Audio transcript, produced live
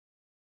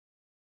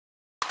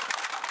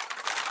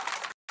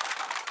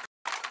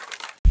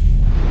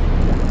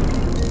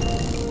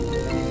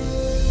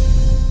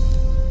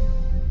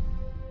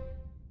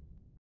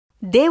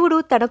దేవుడు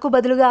తనకు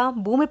బదులుగా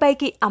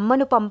భూమిపైకి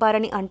అమ్మను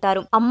పంపారని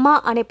అంటారు. అమ్మ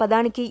అనే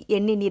పదానికి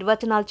ఎన్ని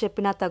నిర్వచనాలు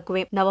చెప్పినా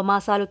తక్కువే.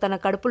 నవమాసాలు తన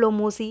కడుపులో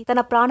మూసి తన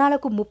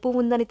ప్రాణాలకు ముప్పు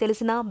ఉందని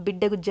తెలిసినా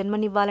బిడ్డకు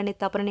జన్మనివ్వాలనే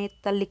తపననే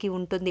తల్లికి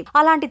ఉంటుంది.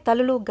 అలాంటి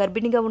తల్లులు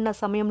గర్భిణిగా ఉన్న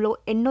సమయంలో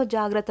ఎన్నో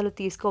జాగ్రత్తలు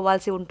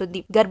తీసుకోవాల్సి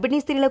ఉంటుంది. గర్భిణీ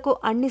స్త్రీలకు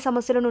అన్ని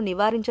సమస్యలను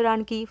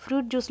నివారించడానికి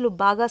ఫ్రూట్ జ్యూస్లు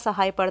బాగా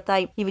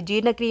సహాయపడతాయి. ఇవి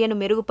జీర్ణక్రియను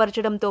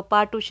మెరుగుపరచడంతో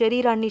పాటు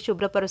శరీరాన్ని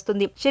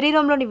శుభ్రపరుస్తుంది.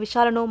 శరీరంలోని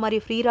విషాలను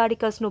మరియు ఫ్రీ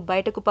రాడికల్స్ ను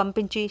బయటకు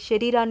పంపించి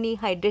శరీరాన్ని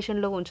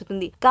హైడ్రేషన్ లో ఉంచుతుంది.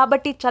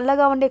 కాబట్టి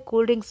చల్లగా ఉండే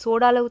కూల్ డ్రింక్స్,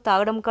 సోడాలు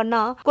తాగడం కన్నా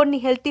కొన్ని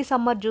హెల్తీ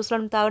సమ్మర్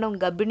జ్యూస్లను తాగడం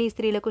గర్భిణీ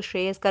స్త్రీలకు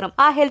శ్రేయస్కరం.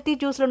 ఆ హెల్తీ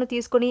జ్యూస్లను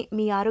తీసుకుని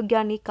మీ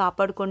ఆరోగ్యాన్ని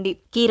కాపాడుకోండి.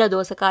 కీర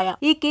దోసకాయ.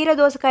 ఈ కీర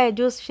దోసకాయ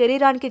జ్యూస్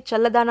శరీరానికి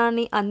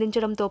చల్లదనాన్ని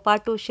అందించడంతో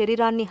పాటు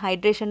శరీరాన్ని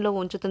హైడ్రేషన్ లో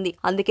ఉంచుతుంది.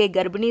 అందుకే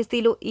గర్భిణీ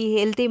స్త్రీలు ఈ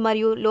హెల్తీ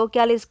మరియు లో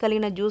క్యాలరీస్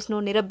కలిగిన జ్యూస్ ను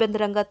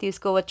నిరభ్యంతరంగా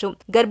తీసుకోవచ్చు.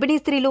 గర్భిణీ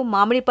స్త్రీలు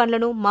మామిడి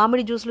పండ్లను,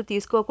 మామిడి జ్యూస్లు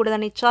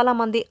తీసుకోకూడదని చాలా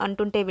మంది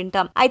అంటుంటే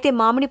వింటాం. అయితే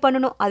మామిడి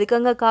పండును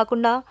అధికంగా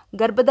కాకుండా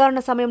గర్భధారణ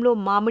సమయంలో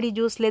మామిడి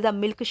జ్యూస్ లేదా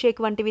మిల్క్ షేక్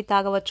వంటివి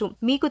తాగవచ్చు.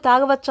 మీకు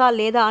తాగవచ్చా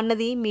లేదా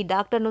అన్నది మీ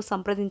డాక్టర్ ను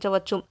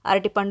సంప్రదించవచ్చు.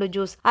 అరటిపండు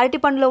జ్యూస్.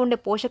 అరటిపండులో ఉండే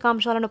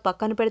పోషకాంశాలను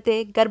పక్కన పెడితే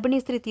గర్భిణీ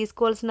స్త్రీ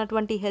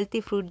తీసుకోవాల్సినటువంటి హెల్తీ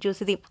ఫ్రూట్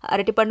జ్యూస్ ఇది.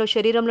 అరటిపండు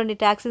శరీరంలోని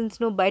టాక్సిన్స్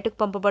ను బయటకు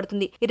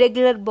పంపబడుతుంది.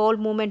 ఇరెగ్యులర్ బౌల్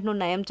మూవ్మెంట్ ను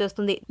నయం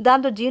చేస్తుంది.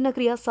 దాంతో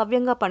జీర్ణక్రియ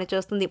సవ్యంగా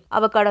పనిచేస్తుంది.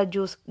 Avocado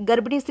juice.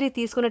 గర్భిణీ స్త్రీ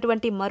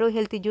తీసుకున్నటువంటి మరో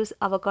హెల్తీ జ్యూస్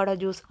అవకాడో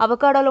జ్యూస్.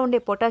 అవకాడోలో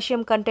ఉండే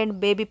పొటాషియం కంటెంట్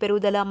బేబీ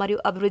పెరుగుదల మరియు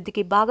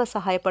అభివృద్ధికి బాగా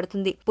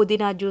సహాయపడుతుంది.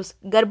 పుదీనా జ్యూస్.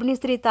 గర్భిణీ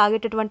స్త్రీ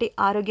తాగేటటువంటి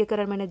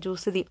ఆరోగ్యకరమైన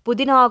జ్యూస్ ఇది.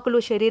 పుదీనా ఆకులు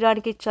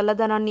శరీరానికి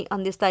చల్లదనాన్ని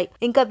అందిస్తాయి.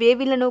 ఇంకా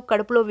వేవిళ్లను,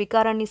 కడుపులో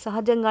వికారాన్ని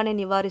సహజంగానే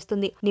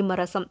నివారిస్తుంది.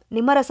 నిమ్మరసం.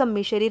 నిమ్మరసం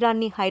మీ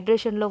శరీరాన్ని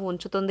హైడ్రేషన్ లో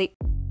ఉంచుతుంది.